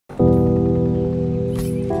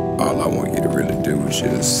All I want you to really do is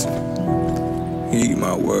just heed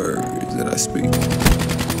my words that I speak.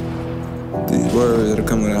 These words that are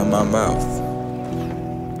coming out of my mouth.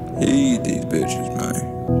 Heed these bitches, man.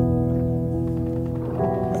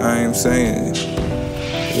 I ain't saying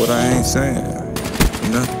what I ain't saying.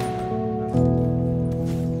 Nothing.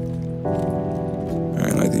 I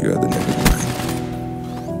ain't like the other niggas,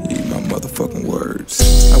 man. Heed my motherfucking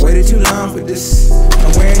words. I waited too long for this.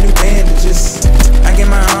 I'm wearing new bandages. I get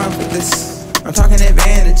my arm for this. I'm talking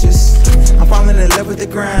advantages. I'm falling in love with the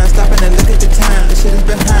grind. Stopping and look at the time. The shit is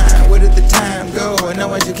behind. Where did the time go? And no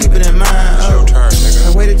one should keep it in mind. Oh,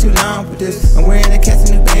 I waited too long for this. I'm wearing the cast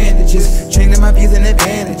of new bandages. Changing my views and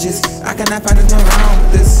advantages. I cannot find nothing wrong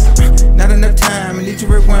with this. Not enough time. I need to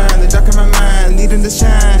rewind. The dark in my mind. Needing to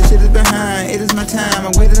shine. The shit is behind. It is my time.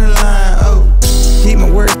 I'm waiting in line. Oh, heed my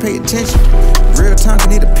words. Pay attention. Real talk. I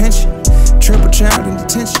need a pension. Triple child in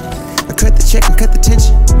detention. I cut the check and cut the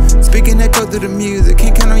tension. Speaking that go through the music.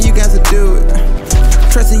 Can't count on you guys to do it.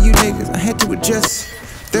 Trusting you niggas, I had to adjust.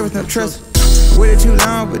 There was no trust. Waited too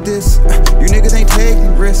long for this. You niggas ain't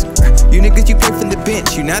taking risk. You niggas, you play from the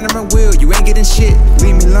bench. You not in my will, you ain't getting shit.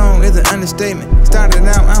 Leave me alone is an understatement. Started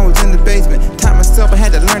out, I was in the basement. Taught myself I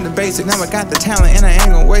had to learn the basics. Now I got the talent and I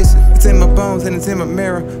ain't gonna waste it. It's in my bones and it's in my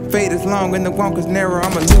mirror. Fate is long and the walk is narrow.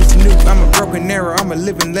 I'm a loose nuke, I'm a broken arrow. I'm a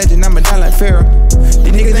living legend, I'm a die like Pharaoh.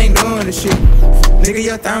 These niggas ain't doing this shit. Nigga,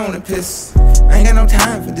 you're throwing a piss. I ain't got no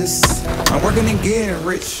time for this. I'm working and getting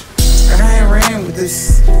rich. And I ain't ran with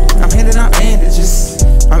this. I'm handing out bandages.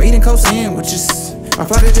 I'm eating cold sandwiches. I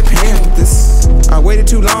fly to Japan with this. I waited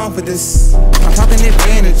too long for this. I'm talking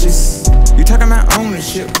advantages. You talking about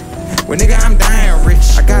ownership. Well, nigga, I'm dying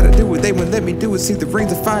rich. I gotta do what they won't let me do it. See the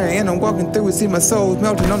rings of fire and I'm walking through it. See my soul's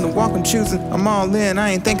melting on the walk I'm choosing. I'm all in, I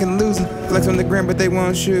ain't thinking losing. Flex on the gram, but they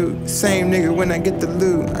won't shoot. Same nigga when I get the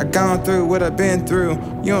loot. I gone through what I've been through.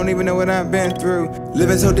 You don't even know what I've been through.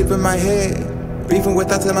 Living so deep in my head. Beefing with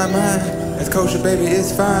thoughts in my mind. It's kosher, baby,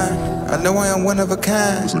 it's fine. I know I am one of a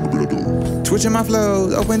kind. Switching my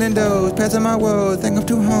flows, opening doors, passing my woes. Think I'm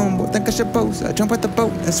too humble, think I should boast. I jump at the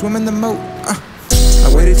boat and swim in the moat.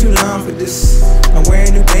 I waited too long for this. I'm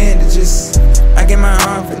wearing new bandages. I get my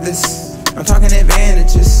arm for this. I'm talking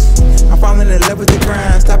advantages. I'm falling in love with the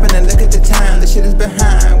grind. Stopping and look at the time. The shit is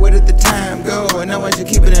behind. Where did the time go? And no one should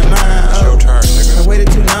keep it in mind. Oh, I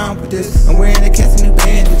waited too long for this. I'm wearing a cast of new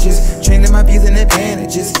bandages. Changing my views and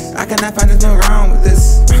advantages. I cannot find nothing wrong with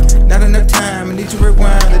this. Not enough time. I need to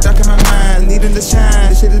rewind. The dark in my mind. Needing to shine.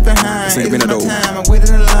 The shit is behind. It is my time. I'm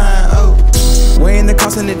waiting in line. Oh. Weighing the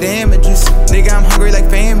cost and the damages. Nigga, I'm hungry like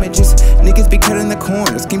famages. Niggas be cutting the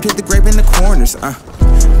corners. Scheme take the grave in the corners.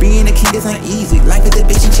 Being a king isn't easy. Life is a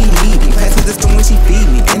bitch and she need me. Passes the spoon when she feed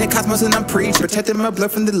me. In the cosmos and I'm preaching. Protecting my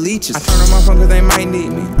blood from the leeches. I turn on my phone cause they might need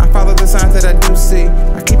me. I follow the signs that I do see.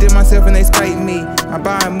 I keep to myself and they spite me. I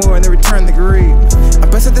buy more and they return the greed. I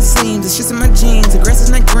bust at the seams, it's just in my jeans. The grass is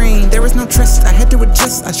not green, there is no trust. I had to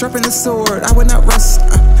adjust, I sharpen the sword, I would not rust.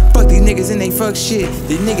 Fuck these niggas and they fuck shit.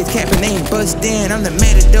 These niggas capping, they ain't bust in. I'm the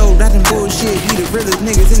matador, riding bullshit. We the realest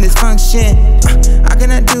niggas in this function. I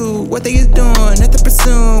cannot do what they is doing, nothing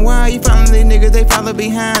pursuing. Why you following these niggas? They follow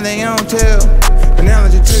behind, they don't tell.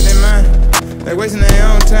 Analogy to their mind, they wasting their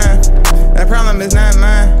own time. That problem is not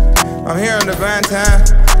mine, I'm here on divine time.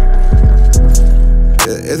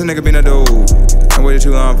 It's a nigga being a dude. I waited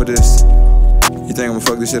too long for this. You think I'ma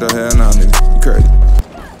fuck this shit up? Hell nah, nigga, you crazy.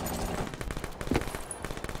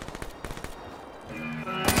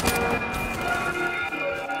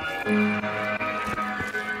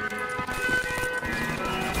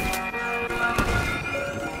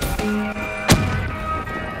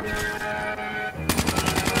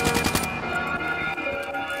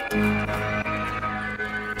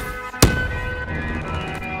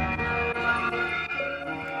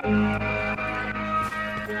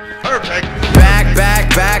 Perfect.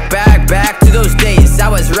 Back to those days. I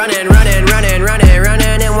was running in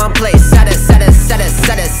one place. Set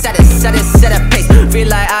a pace. Feel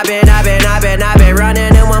like I've been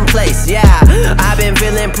running in one place. Yeah, I've been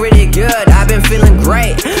feeling pretty good. I've been feeling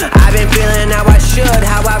great. I've been feeling how I should,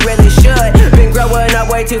 how I really should. Been growing up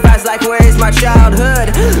way too fast, like where is my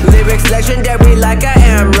childhood? Lyrics legendary, like I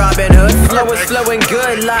am Robin Hood. Flow is flowing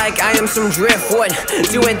good, like I am some driftwood.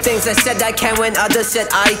 Doing things I said I can when others said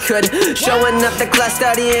I could. Showing up the class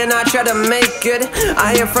studying, I try to make good.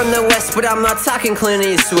 I am from the West, but I'm not talking Clint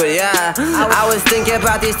Eastwood. Yeah, I was thinking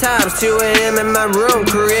about these times. 2 AM in my room,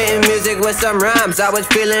 creating music with some rhymes. I was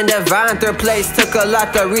feeling divine. Third place took a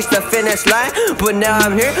lot to reach the finish line, but now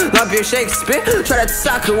I'm here, love your Shakespeare. Try to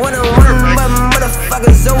talk one-on-one, but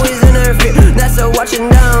motherfuckers always interfere. That's a watching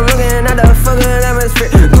down, looking at the fucking atmosphere.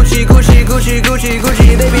 Gucci Gucci,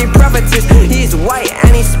 Gucci, they be prophetess. He's white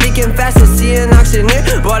and he's speaking fast as he an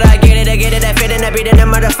auctioneer. But I